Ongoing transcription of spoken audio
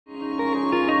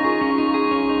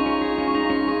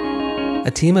A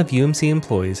team of UMC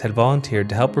employees had volunteered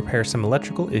to help repair some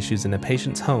electrical issues in a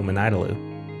patient's home in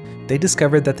Idalou. They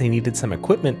discovered that they needed some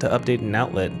equipment to update an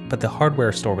outlet, but the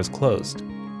hardware store was closed.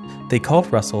 They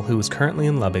called Russell, who was currently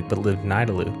in Lubbock but lived in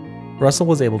Idalou. Russell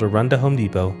was able to run to Home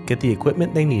Depot, get the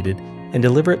equipment they needed, and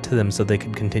deliver it to them so they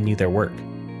could continue their work.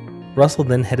 Russell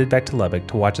then headed back to Lubbock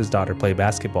to watch his daughter play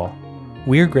basketball.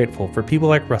 We are grateful for people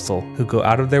like Russell who go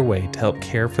out of their way to help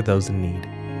care for those in need.